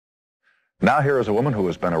Now here is a woman who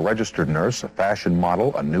has been a registered nurse, a fashion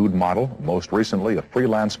model, a nude model, most recently a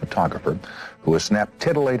freelance photographer, who has snapped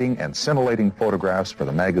titillating and scintillating photographs for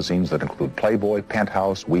the magazines that include Playboy,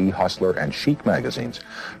 Penthouse, We, Hustler, and Chic magazines.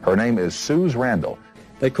 Her name is Suze Randall.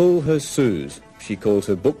 They call her Suze. She calls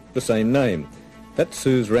her book the same name. That's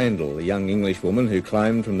Suze Randall, a young English woman who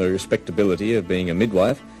climbed from the respectability of being a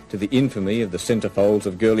midwife to the infamy of the centrefolds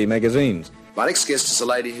of girly magazines. My next guest is a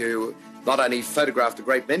lady who not only photographed a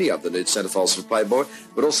great many of the nude centrefolds for Playboy,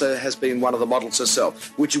 but also has been one of the models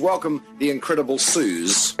herself. Would you welcome the incredible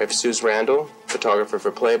Suze? We have Suze Randall, photographer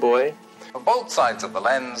for Playboy. For both sides of the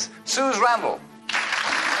lens, Suze Randall.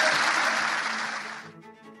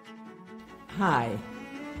 Hi,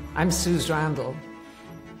 I'm Suze Randall,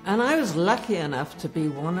 and I was lucky enough to be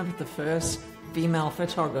one of the first female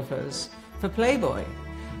photographers for Playboy.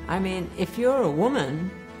 I mean, if you're a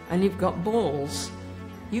woman and you've got balls,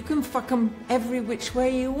 you can fuck them every which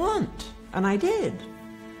way you want. And I did.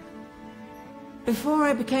 Before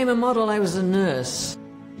I became a model, I was a nurse.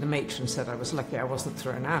 The matron said I was lucky I wasn't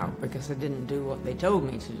thrown out because I didn't do what they told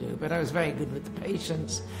me to do, but I was very good with the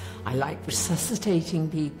patients. I liked resuscitating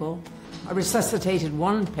people. I resuscitated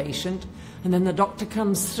one patient, and then the doctor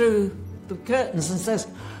comes through the curtains and says,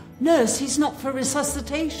 "Nurse, he's not for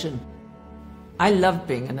resuscitation." I loved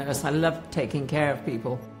being a nurse. I loved taking care of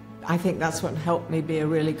people. I think that's what helped me be a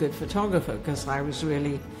really good photographer, because I was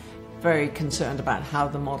really very concerned about how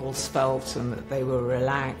the models felt and that they were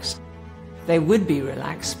relaxed. They would be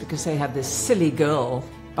relaxed because they had this silly girl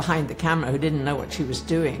behind the camera who didn't know what she was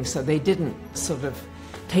doing, so they didn't sort of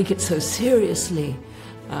take it so seriously.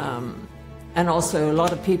 And also a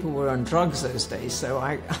lot of people were on drugs those days, so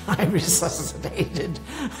I resuscitated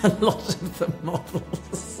a lot of the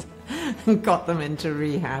models and got them into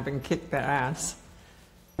rehab and kicked their ass.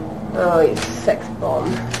 Oh, you sex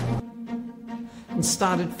bomb. And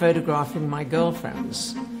started photographing my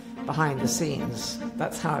girlfriends behind the scenes.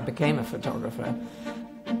 That's how I became a photographer.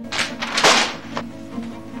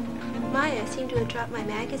 Maya seemed to have dropped my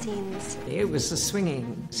magazines. It was the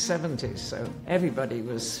swinging 70s, so everybody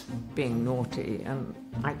was being naughty, and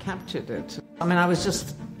I captured it. I mean, I was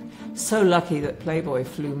just so lucky that Playboy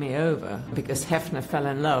flew me over, because Hefner fell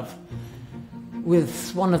in love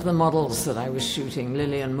with one of the models that I was shooting,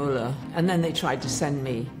 Lillian Muller, and then they tried to send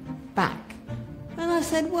me back. And I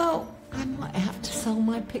said, well, I might have to sell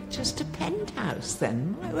my pictures to Penthouse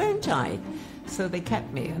then, won't I? So they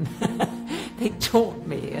kept me, and they taught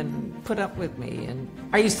me and put up with me. And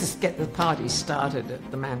I used to get the party started at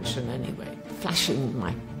the mansion anyway, flashing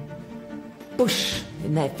my bush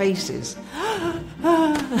in their faces.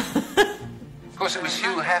 Of course, it was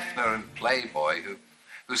Hugh Hefner and Playboy who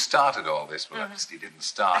started all this. Well, obviously he didn't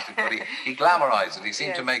start it, but he glamorized it. He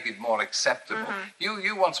seemed to make it more acceptable.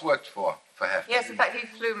 You once worked for Hefner. Yes, in fact, he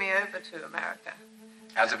flew me over to America.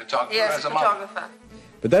 As a photographer? Yes, as a photographer. model?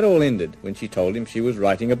 But that all ended when she told him she was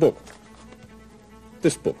writing a book.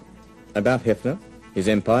 This book, about Hefner, his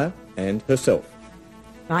empire, and herself.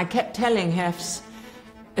 And I kept telling Hef's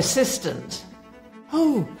assistant,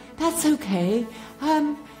 oh, that's okay,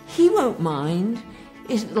 he won't mind,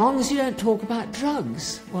 as long as you don't talk about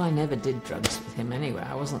drugs. Well, I never did drugs with him anyway,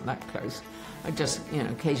 I wasn't that close. I just,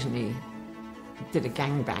 occasionally did a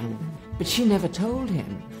gangbang. But she never told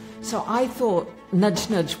him. So I thought, nudge,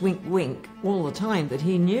 nudge, wink, wink, all the time, that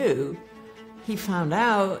he knew. He found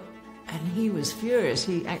out, and he was furious.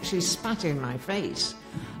 He actually spat in my face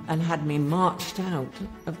and had me marched out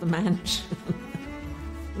of the mansion.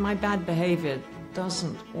 My bad behavior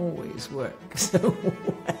doesn't always work so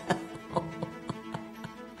well.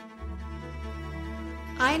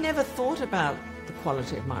 I never thought about the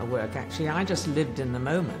quality of my work, actually. I just lived in the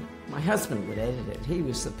moment. My husband would edit it. He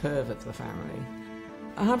was the perv of the family.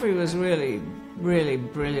 Humphrey was really, really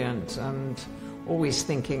brilliant and always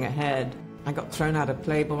thinking ahead. I got thrown out of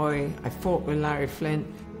Playboy. I fought with Larry Flint.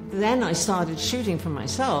 Then I started shooting for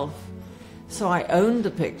myself. So I owned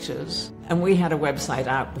the pictures, and we had a website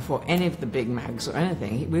out before any of the big mags or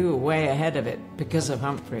anything. We were way ahead of it because of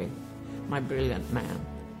Humphrey, my brilliant man.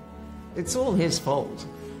 It's all his fault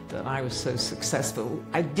that I was so successful.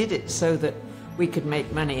 I did it so that we could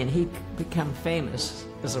make money and he could become famous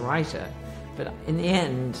as a writer. But in the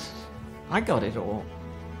end, I got it all.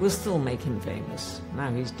 We'll still make him famous.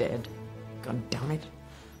 Now he's dead. God damn it.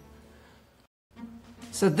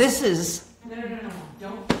 So this is... No,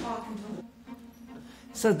 don't talk until...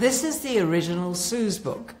 So this is the original Suze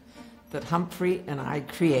book that Humphrey and I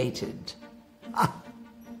created.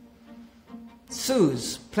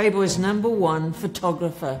 Suze, Playboy's #1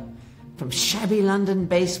 photographer, from shabby London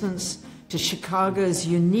basements to Chicago's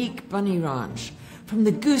unique bunny ranch, from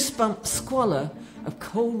the goosebump squalor of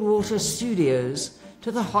Coldwater Studios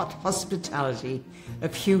to the hot hospitality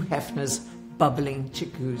of Hugh Hefner's bubbling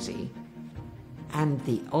jacuzzi, and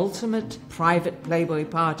the ultimate private Playboy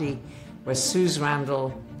party where Suze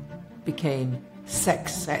Randall became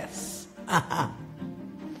success.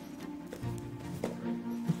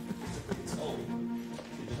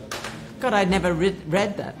 God, I'd never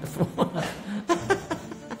read that before.